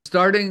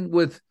 Starting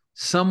with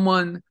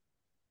someone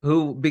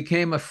who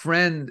became a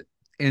friend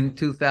in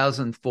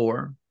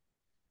 2004.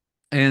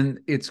 And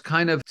it's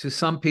kind of, to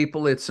some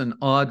people, it's an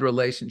odd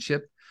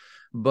relationship.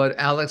 But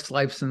Alex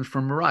Lifeson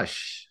from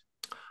Rush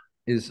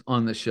is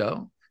on the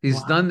show.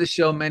 He's done the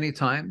show many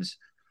times.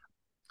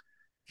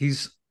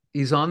 He's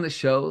on the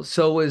show.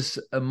 So is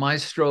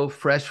Maestro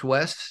Fresh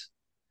West,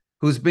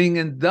 who's being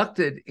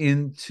inducted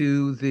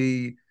into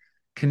the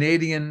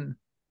Canadian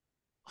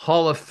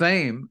Hall of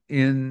Fame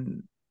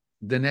in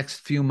the next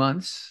few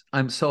months.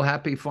 I'm so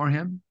happy for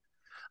him.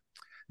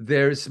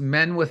 There's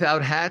Men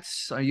Without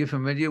Hats. Are you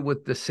familiar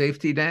with the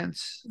safety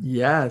dance?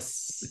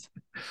 Yes.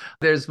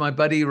 There's my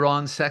buddy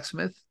Ron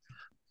Sexsmith.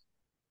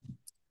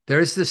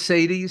 There's the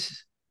Sadies.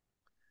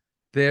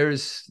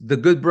 There's the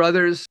Good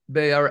Brothers.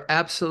 They are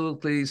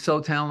absolutely so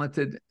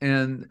talented.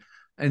 And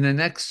the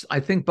next,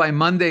 I think by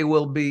Monday,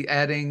 we'll be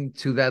adding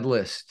to that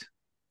list.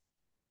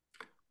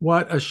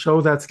 What a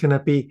show that's going to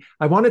be.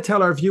 I want to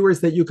tell our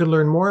viewers that you can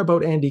learn more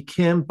about Andy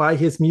Kim, buy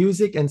his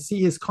music, and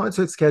see his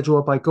concert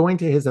schedule by going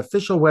to his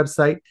official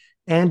website,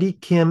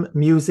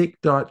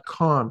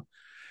 andykimmusic.com.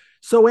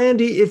 So,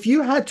 Andy, if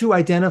you had to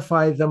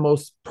identify the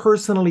most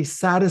personally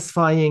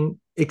satisfying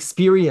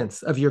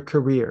experience of your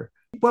career,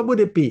 what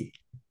would it be?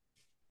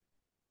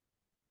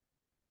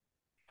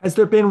 Has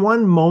there been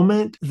one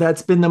moment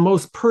that's been the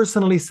most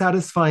personally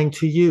satisfying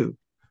to you?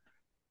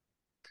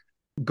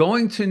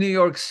 Going to New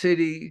York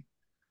City,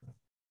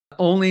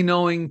 only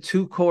knowing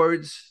 2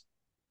 chords,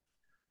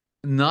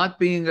 not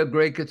being a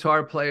great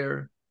guitar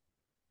player,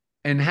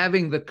 and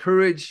having the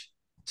courage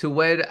to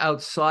wait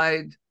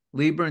outside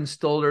Lieber and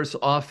Stoller's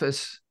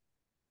office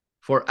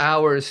for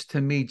hours to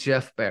meet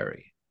Jeff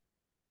Barry.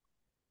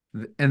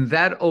 And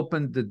that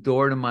opened the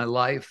door to my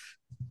life.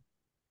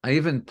 I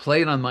even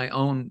played on my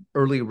own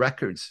early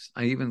records.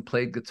 I even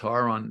played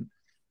guitar on,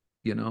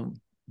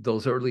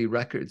 those early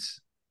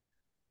records.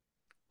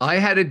 I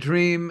had a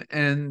dream,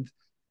 and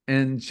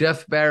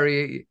Jeff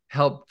Barry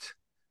helped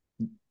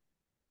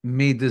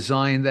me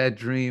design that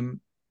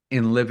dream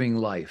in living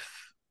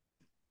life.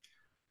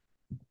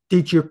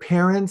 Did your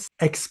parents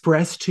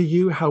express to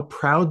you how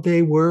proud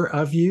they were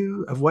of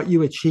you, of what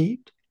you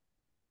achieved?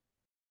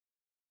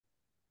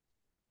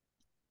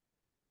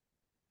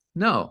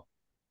 No.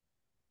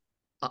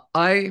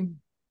 I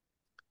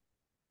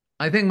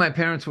think my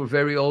parents were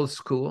very old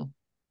school.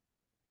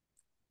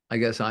 I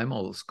guess I'm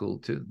old school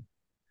too.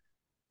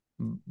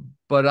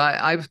 But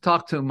I've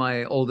talked to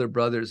my older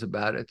brothers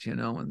about it,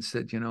 and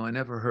said, I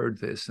never heard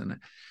this. And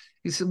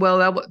he said,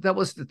 well, that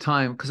was the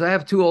time, because I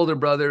have 2 older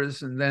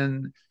brothers, and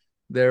then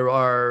there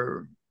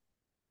are,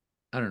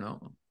 I don't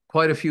know,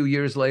 quite a few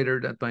years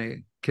later that my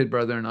kid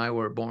brother and I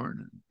were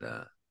born.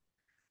 And,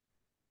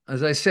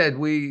 as I said,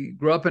 we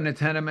grew up in the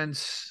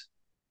tenements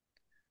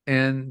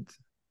and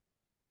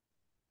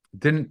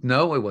didn't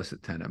know it was the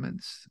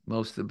tenements.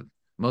 Most of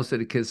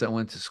the kids I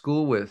went to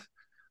school with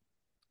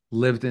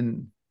lived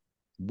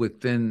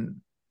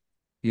within,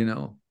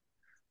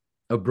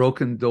 a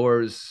broken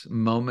doors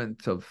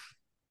moment of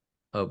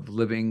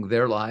living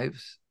their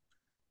lives.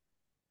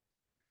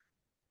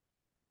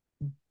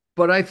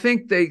 But I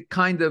think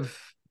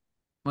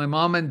my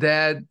mom and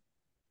dad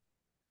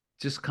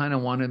just kind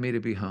of wanted me to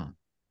be home.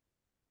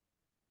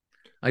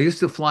 I used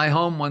to fly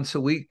home once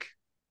a week.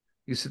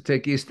 Used to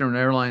take Eastern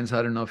Airlines.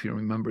 I don't know if you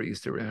remember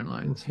Eastern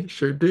Airlines. I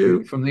sure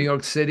do. From New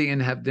York City,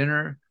 and have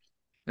dinner.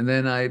 And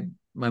then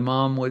my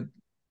mom would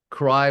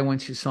cry when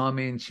she saw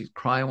me, and she'd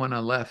cry when I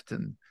left.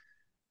 And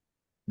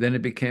then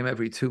it became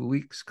every 2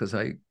 weeks, because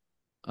I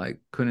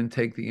couldn't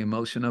take the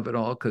emotion of it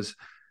all, because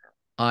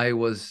I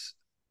was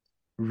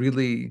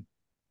really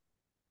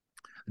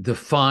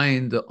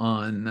defined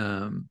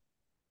on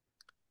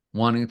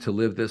wanting to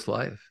live this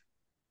life.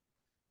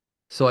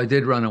 So I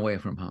did run away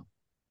from home.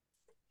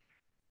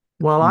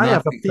 Well, I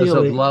have a because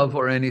feeling of love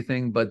or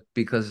anything, but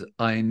because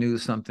I knew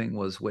something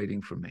was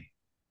waiting for me.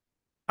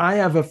 I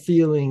have a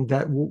feeling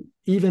that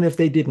even if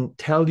they didn't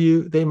tell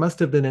you, they must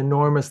have been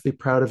enormously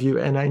proud of you.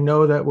 And I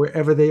know that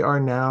wherever they are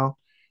now,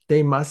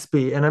 they must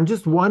be. And I'm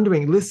just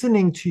wondering,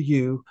 listening to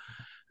you,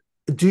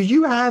 do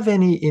you have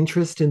any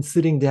interest in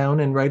sitting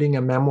down and writing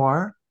a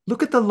memoir?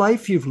 Look at the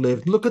life you've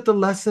lived. Look at the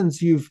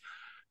lessons you've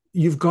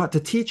got to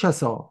teach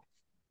us all.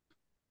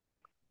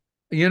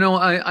 You know,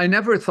 I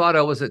never thought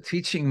I was a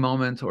teaching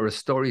moment or a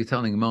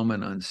storytelling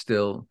moment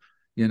until,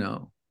 you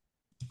know,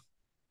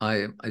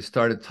 I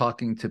started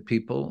talking to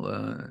people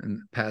in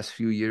the past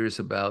few years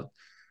about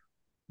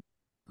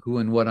who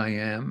and what I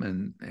am,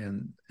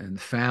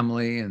 and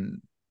family.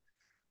 And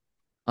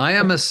I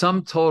am a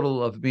sum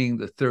total of being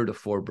the third of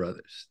four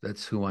brothers.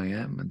 That's who I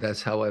am. And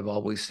that's how I've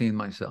always seen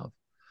myself.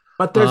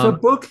 But there's a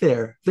book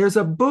there. There's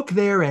a book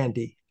there,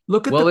 Andy.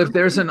 Look at if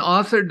there's an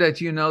author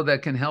that you know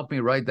that can help me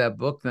write that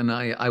book, then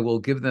I will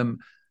give them,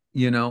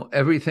 you know,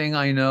 everything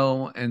I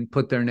know and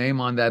put their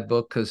name on that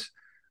book, because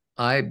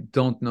I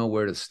don't know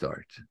where to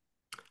start.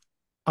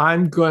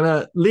 I'm going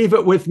to leave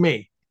it with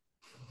me.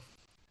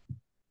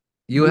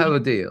 You have a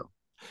deal.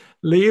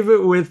 Leave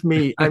it with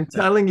me. I'm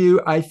telling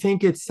you, I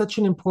think it's such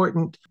an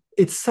important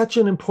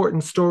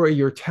story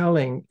you're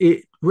telling.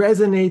 It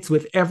resonates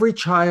with every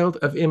child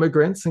of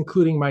immigrants,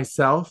 including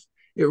myself.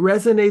 It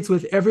resonates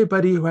with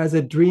everybody who has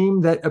a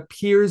dream that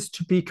appears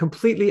to be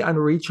completely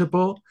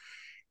unreachable.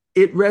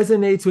 It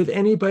resonates with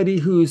anybody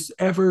who's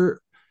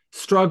ever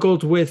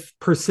struggled with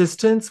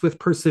persistence, with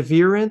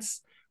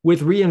perseverance,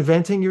 with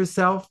reinventing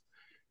yourself.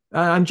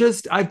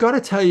 I've got to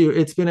tell you,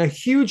 it's been a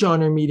huge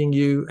honor meeting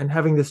you and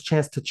having this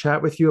chance to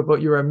chat with you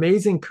about your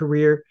amazing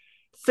career.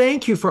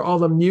 Thank you for all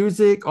the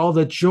music, all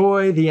the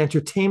joy, the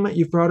entertainment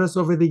you've brought us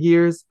over the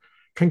years.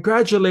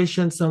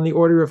 Congratulations on the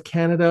Order of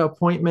Canada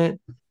appointment.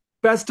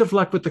 Best of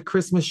luck with the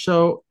Christmas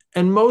show.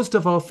 And most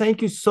of all,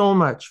 thank you so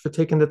much for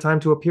taking the time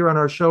to appear on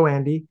our show,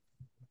 Andy.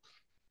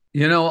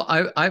 You know,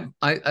 I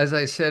as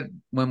I said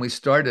when we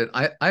started,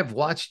 I've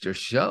watched your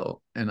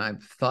show, and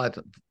I've thought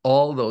of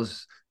all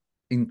those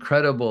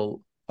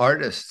incredible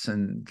artists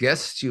and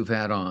guests you've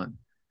had on,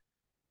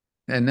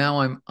 and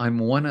now I'm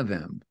one of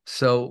them.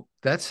 So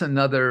that's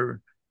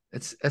another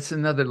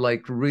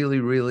like really,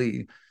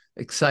 really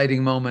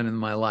exciting moment in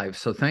my life.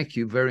 So thank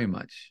you very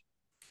much.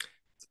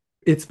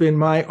 It's been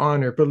my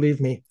honor,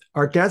 believe me.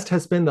 Our guest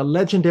has been the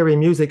legendary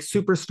music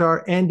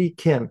superstar Andy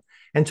Kim.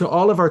 And to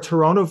all of our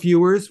Toronto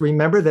viewers,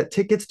 remember that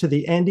tickets to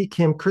the Andy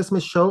Kim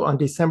Christmas show on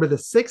December the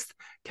 6th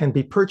can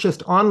be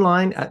purchased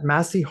online at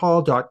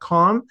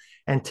masseyhall.com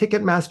and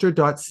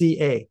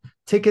ticketmaster.ca.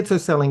 Tickets are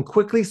selling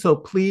quickly, so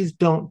please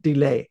don't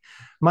delay.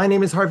 My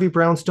name is Harvey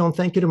Brownstone.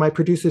 Thank you to my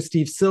producer,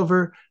 Steve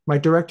Silver, my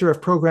director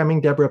of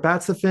programming, Deborah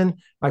Batsafin,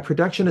 my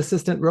production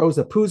assistant,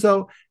 Rosa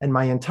Puzo, and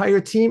my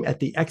entire team at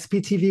the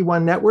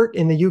XPTV1 network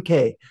in the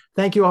UK.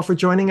 Thank you all for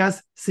joining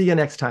us. See you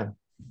next time.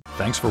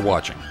 Thanks for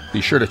watching.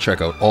 Be sure to check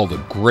out all the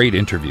great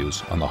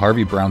interviews on the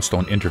Harvey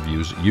Brownstone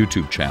Interviews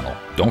YouTube channel.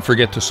 Don't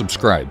forget to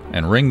subscribe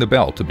and ring the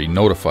bell to be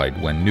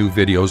notified when new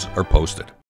videos are posted.